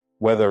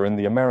Whether in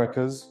the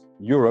Americas,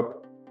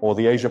 Europe, or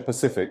the Asia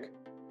Pacific,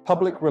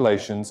 public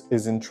relations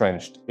is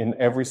entrenched in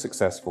every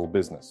successful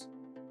business.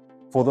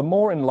 For the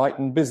more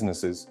enlightened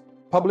businesses,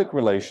 public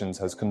relations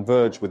has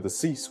converged with the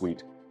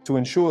C-suite to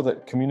ensure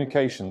that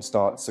communication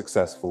starts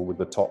successful with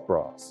the top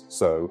brass.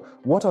 So,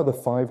 what are the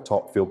 5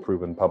 top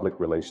field-proven public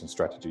relations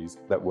strategies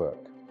that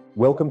work?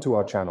 Welcome to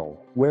our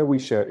channel, where we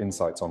share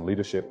insights on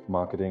leadership,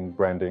 marketing,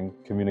 branding,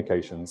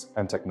 communications,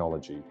 and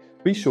technology.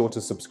 Be sure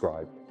to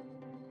subscribe.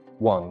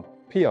 1.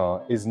 PR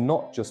is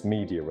not just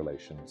media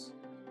relations.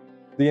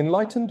 The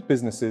enlightened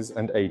businesses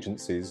and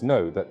agencies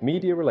know that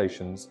media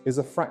relations is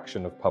a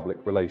fraction of public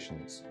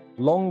relations.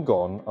 Long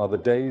gone are the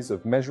days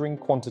of measuring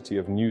quantity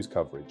of news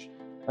coverage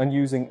and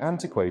using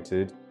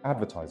antiquated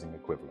advertising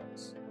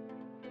equivalents.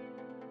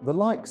 The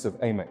likes of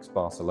Amex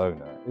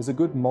Barcelona is a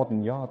good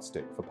modern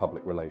yardstick for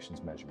public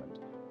relations measurement,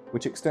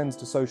 which extends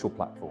to social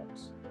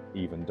platforms,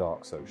 even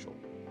dark social.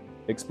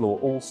 Explore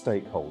all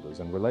stakeholders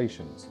and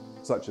relations,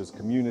 such as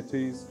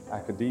communities,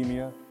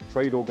 academia,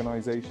 trade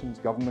organizations,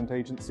 government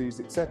agencies,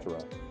 etc.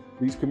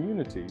 These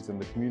communities and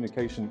the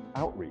communication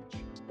outreach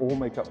all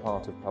make up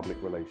part of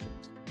public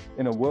relations.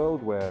 In a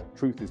world where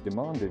truth is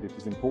demanded, it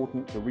is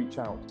important to reach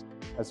out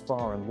as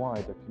far and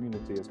wide a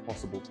community as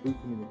possible through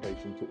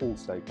communication to all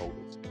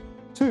stakeholders.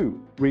 2.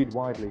 Read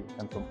widely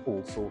and from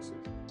all sources.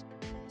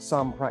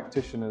 Some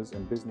practitioners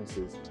and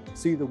businesses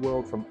see the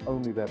world from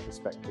only their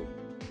perspective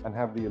and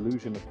have the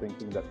illusion of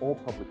thinking that all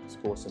public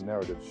discourse and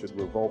narratives should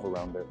revolve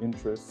around their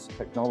interests,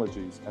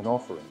 technologies, and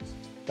offerings.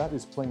 That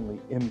is plainly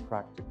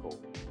impractical.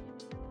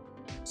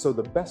 So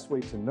the best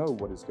way to know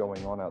what is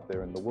going on out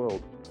there in the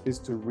world is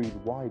to read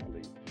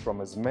widely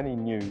from as many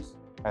news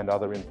and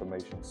other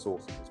information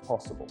sources as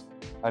possible,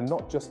 and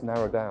not just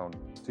narrow down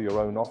to your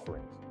own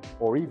offerings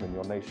or even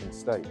your nation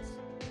states.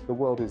 The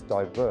world is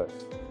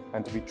diverse,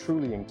 and to be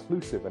truly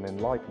inclusive and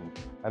enlightened,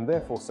 and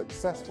therefore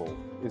successful,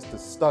 is to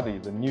study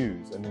the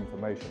news and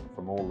information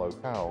from all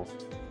locales,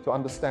 to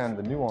understand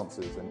the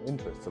nuances and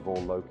interests of all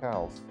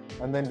locales,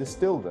 and then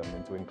distill them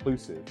into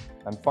inclusive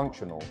and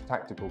functional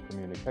tactical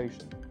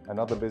communication and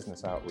other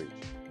business outreach.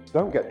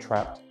 Don't get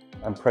trapped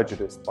and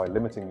prejudiced by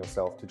limiting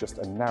yourself to just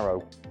a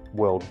narrow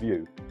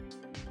worldview.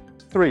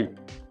 3.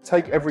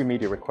 Take every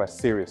media request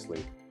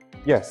seriously.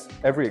 Yes,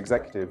 every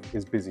executive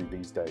is busy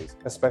these days,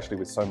 especially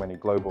with so many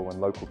global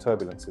and local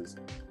turbulences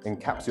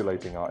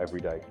encapsulating our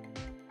everyday.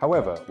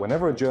 However,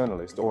 whenever a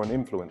journalist or an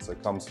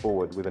influencer comes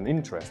forward with an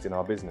interest in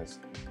our business,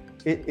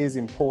 it is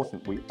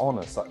important we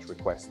honor such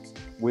requests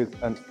with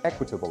an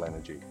equitable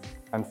energy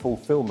and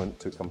fulfillment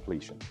to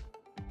completion.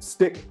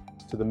 Stick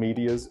to the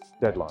media's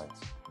deadlines.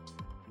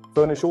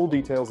 Furnish all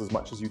details as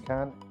much as you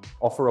can.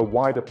 Offer a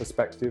wider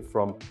perspective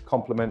from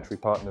complementary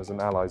partners and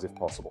allies if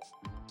possible.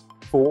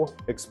 4.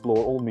 Explore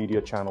all media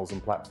channels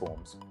and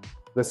platforms.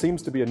 There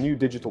seems to be a new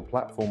digital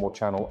platform or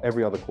channel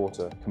every other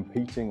quarter,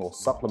 competing or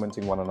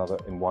supplementing one another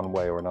in one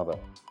way or another.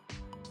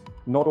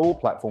 Not all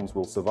platforms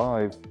will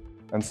survive,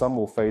 and some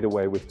will fade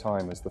away with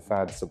time as the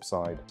fads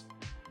subside.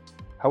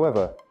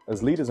 However,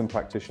 as leaders and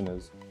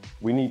practitioners,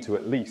 we need to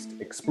at least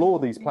explore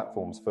these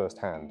platforms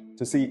firsthand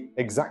to see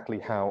exactly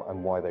how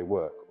and why they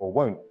work or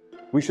won't.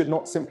 We should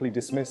not simply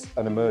dismiss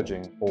an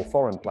emerging or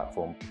foreign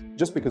platform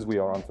just because we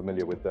are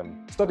unfamiliar with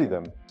them. Study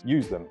them,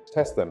 use them,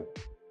 test them,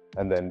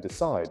 and then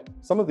decide.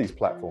 Some of these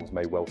platforms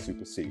may well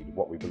supersede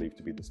what we believe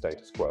to be the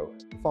status quo.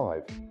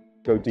 5.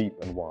 Go deep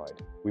and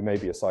wide. We may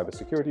be a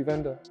cybersecurity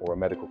vendor or a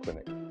medical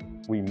clinic.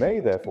 We may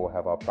therefore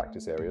have our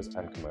practice areas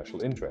and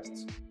commercial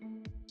interests.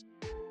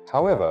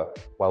 However,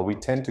 while we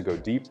tend to go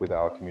deep with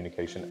our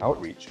communication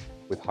outreach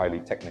with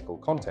highly technical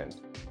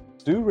content,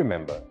 do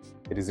remember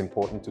it is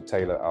important to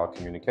tailor our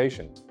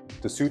communication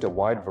to suit a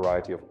wide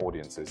variety of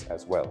audiences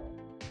as well.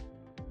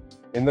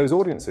 In those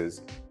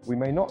audiences, we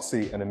may not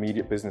see an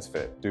immediate business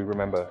fit. Do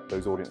remember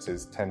those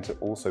audiences tend to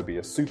also be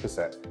a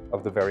superset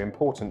of the very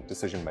important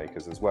decision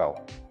makers as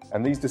well.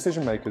 And these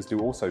decision makers do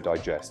also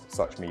digest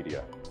such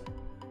media.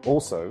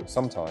 Also,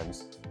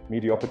 sometimes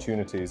media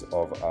opportunities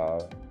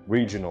of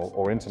regional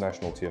or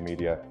international tier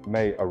media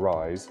may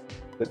arise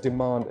that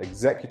demand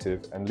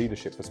executive and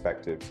leadership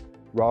perspectives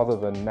rather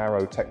than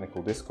narrow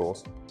technical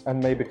discourse, and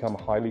may become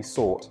highly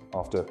sought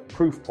after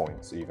proof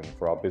points even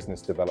for our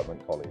business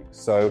development colleagues.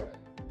 So,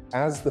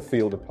 as the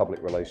field of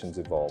public relations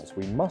evolves,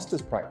 we must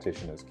as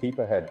practitioners keep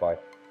ahead by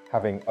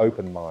having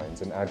open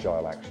minds and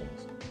agile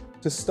actions,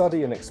 to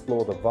study and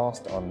explore the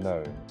vast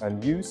unknown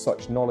and use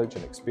such knowledge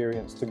and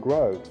experience to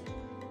grow.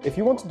 If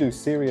you want to do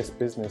serious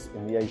business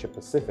in the Asia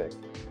Pacific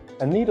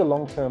and need a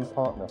long-term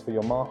partner for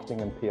your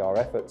marketing and PR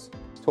efforts,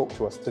 talk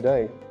to us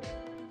today.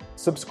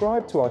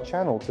 Subscribe to our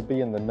channel to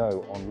be in the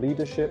know on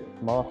leadership,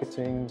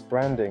 marketing,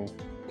 branding,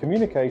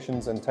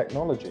 communications, and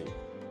technology.